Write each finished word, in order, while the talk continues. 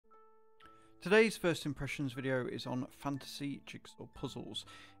Today's first impressions video is on Fantasy Jigsaw Puzzles,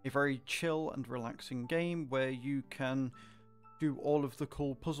 a very chill and relaxing game where you can do all of the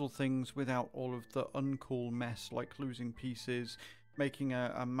cool puzzle things without all of the uncool mess like losing pieces, making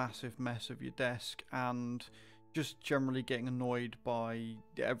a massive mess of your desk, and just generally getting annoyed by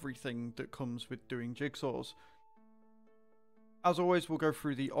everything that comes with doing jigsaws. As always, we'll go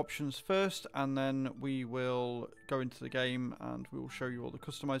through the options first, and then we will go into the game and we will show you all the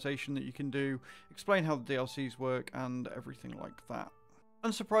customization that you can do, explain how the DLCs work, and everything like that.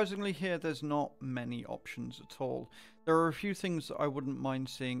 Unsurprisingly here, there's not many options at all. There are a few things that I wouldn't mind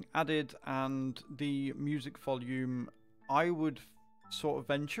seeing added, and the music volume, I would sort of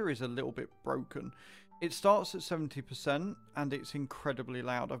venture, is a little bit broken. It starts at 70% and it's incredibly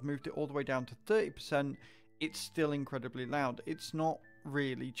loud. I've moved it all the way down to 30%. It's still incredibly loud. It's not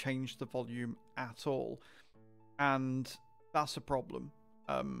really changed the volume at all, and that's a problem.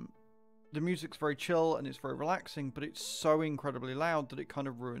 The music's very chill and it's very relaxing, but it's so incredibly loud that it kind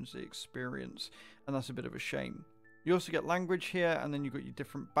of ruins the experience, and that's a bit of a shame. You also get language here, and then you've got your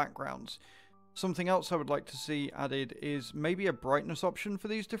different backgrounds. Something else I would like to see added is maybe a brightness option for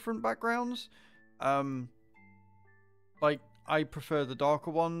these different backgrounds. Like, I prefer the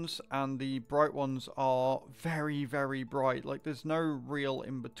darker ones, and the bright ones are very, very bright. Like, there's no real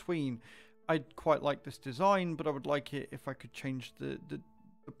in between. I'd quite like this design, but I would like it if I could change the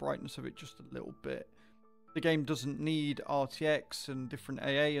brightness of it just a little bit. The game doesn't need RTX and different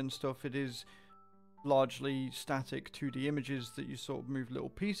AA and stuff. It is largely static 2D images that you sort of move little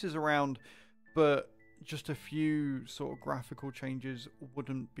pieces around, but just a few sort of graphical changes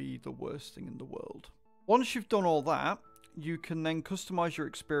wouldn't be the worst thing in the world. Once you've done all that, you can then customize your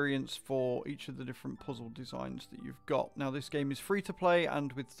experience for each of the different puzzle designs that you've got. Now, this game is free to play,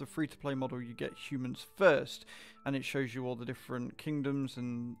 and with the free to play model you get humans first, and it shows you all the different kingdoms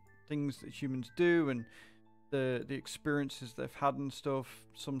and things that humans do and the experiences they've had and stuff.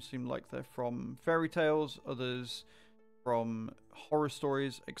 Some seem like they're from fairy tales, others from horror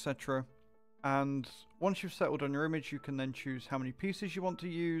stories, etc. And once you've settled on your image, you can then choose how many pieces you want to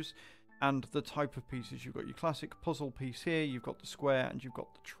use and the type of pieces. You've got your classic puzzle piece here, you've got the square, and you've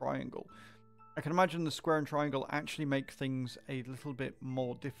got the triangle. I can imagine the square and triangle actually make things a little bit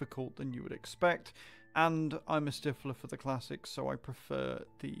more difficult than you would expect, and I'm a stiffler for the classics, so I prefer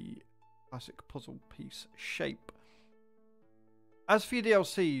the classic puzzle piece shape. As for your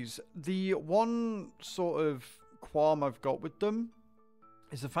DLCs, the one sort of qualm I've got with them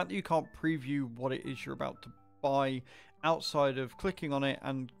is the fact that you can't preview what it is you're about to buy outside of clicking on it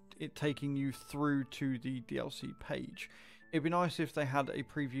and it taking you through to the DLC page. It'd be nice if they had a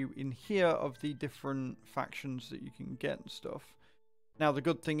preview in here of the different factions that you can get and stuff. Now, the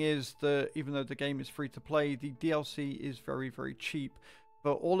good thing is that even though the game is free to play, the DLC is very, very cheap.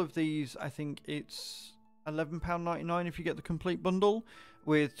 But all of these, I think it's £11.99 if you get the complete bundle,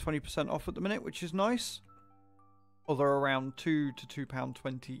 with 20% off at the minute, which is nice. Or they're around £2 to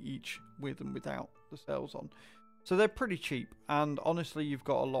 £2.20 each, with and without the sales on. So they're pretty cheap, and honestly you've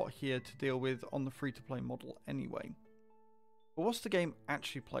got a lot here to deal with on the free-to-play model anyway. But what's the game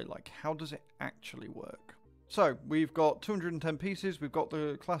actually play like? How does it actually work? So we've got 210 pieces, we've got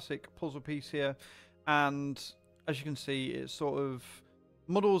the classic puzzle piece here, and as you can see it sort of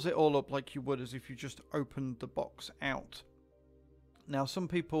muddles it all up like you would as if you just opened the box out. Now, some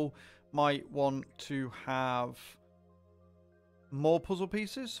people might want to have more puzzle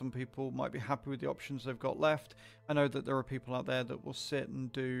pieces. Some people might be happy with the options they've got left. I know that there are people out there that will sit and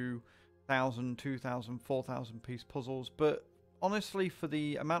do 1,000, 2,000, 4,000 piece puzzles, but honestly, for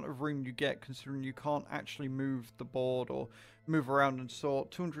the amount of room you get, considering you can't actually move the board or move around and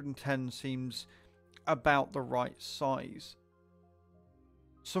sort, 210 seems about the right size.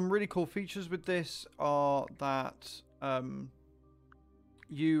 Some really cool features with this are that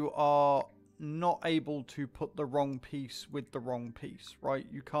you are not able to put the wrong piece with the wrong piece, right?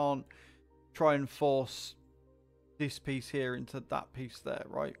 You can't try and force this piece here into that piece there,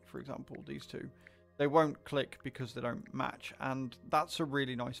 right? For example, these two. They won't click because they don't match, and that's a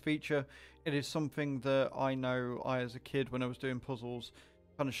really nice feature. It is something that I know I, as a kid, when I was doing puzzles,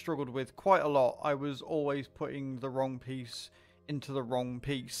 kind of struggled with quite a lot. I was always putting the wrong piece into the wrong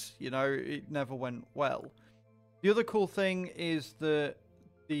piece, you know, it never went well. The other cool thing is that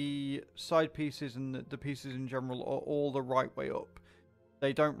the side pieces and the pieces in general are all the right way up.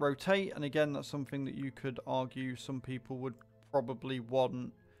 They don't rotate, and again, that's something that you could argue some people would probably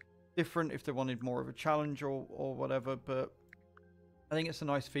want different if they wanted more of a challenge or whatever, but I think it's a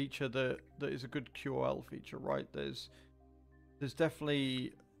nice feature that is a good QOL feature, right? There's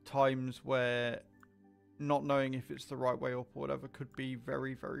definitely times where not knowing if it's the right way up or whatever could be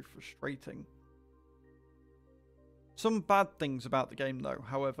very, very frustrating. Some bad things about the game, though,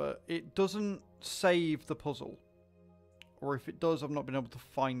 however, it doesn't save the puzzle. Or if it does, I've not been able to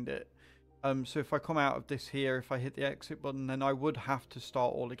find it. So if I come out of this here, if I hit the exit button, then I would have to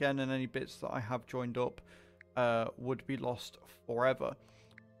start all again, and any bits that I have joined up would be lost forever.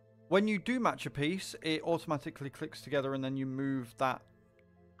 When you do match a piece, it automatically clicks together, and then you move that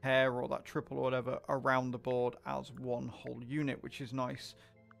pair or that triple or whatever around the board as one whole unit, which is nice.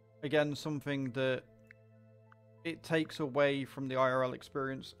 Again, something that it takes away from the IRL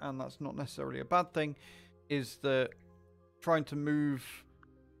experience, and that's not necessarily a bad thing, is that trying to move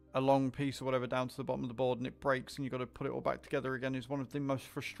a long piece or whatever down to the bottom of the board and it breaks and you've got to put it all back together again is one of the most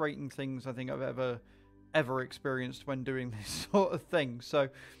frustrating things I think I've ever experienced when doing this sort of thing. So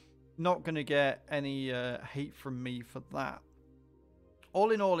not going to get any hate from me for that.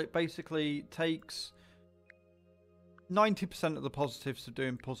 All in all, it basically takes 90% of the positives to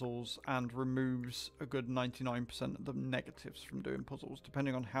doing puzzles and removes a good 99% of the negatives from doing puzzles,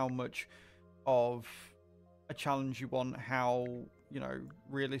 depending on how much of a challenge you want, how, you know,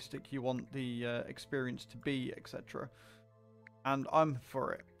 realistic you want the experience to be, etc. And I'm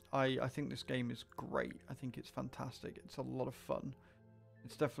for it. I think this game is great. I think it's fantastic. It's a lot of fun.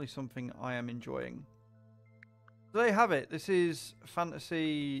 It's definitely something I am enjoying. So there you have it. This is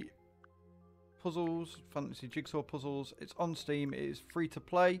Fantasy Puzzles, Fantasy Jigsaw Puzzles. It's on Steam. It is free to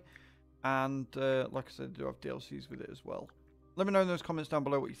play. And like I said, I do have DLCs with it as well. Let me know in those comments down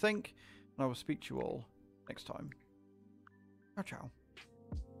below what you think. And I will speak to you all next time. Ciao, ciao.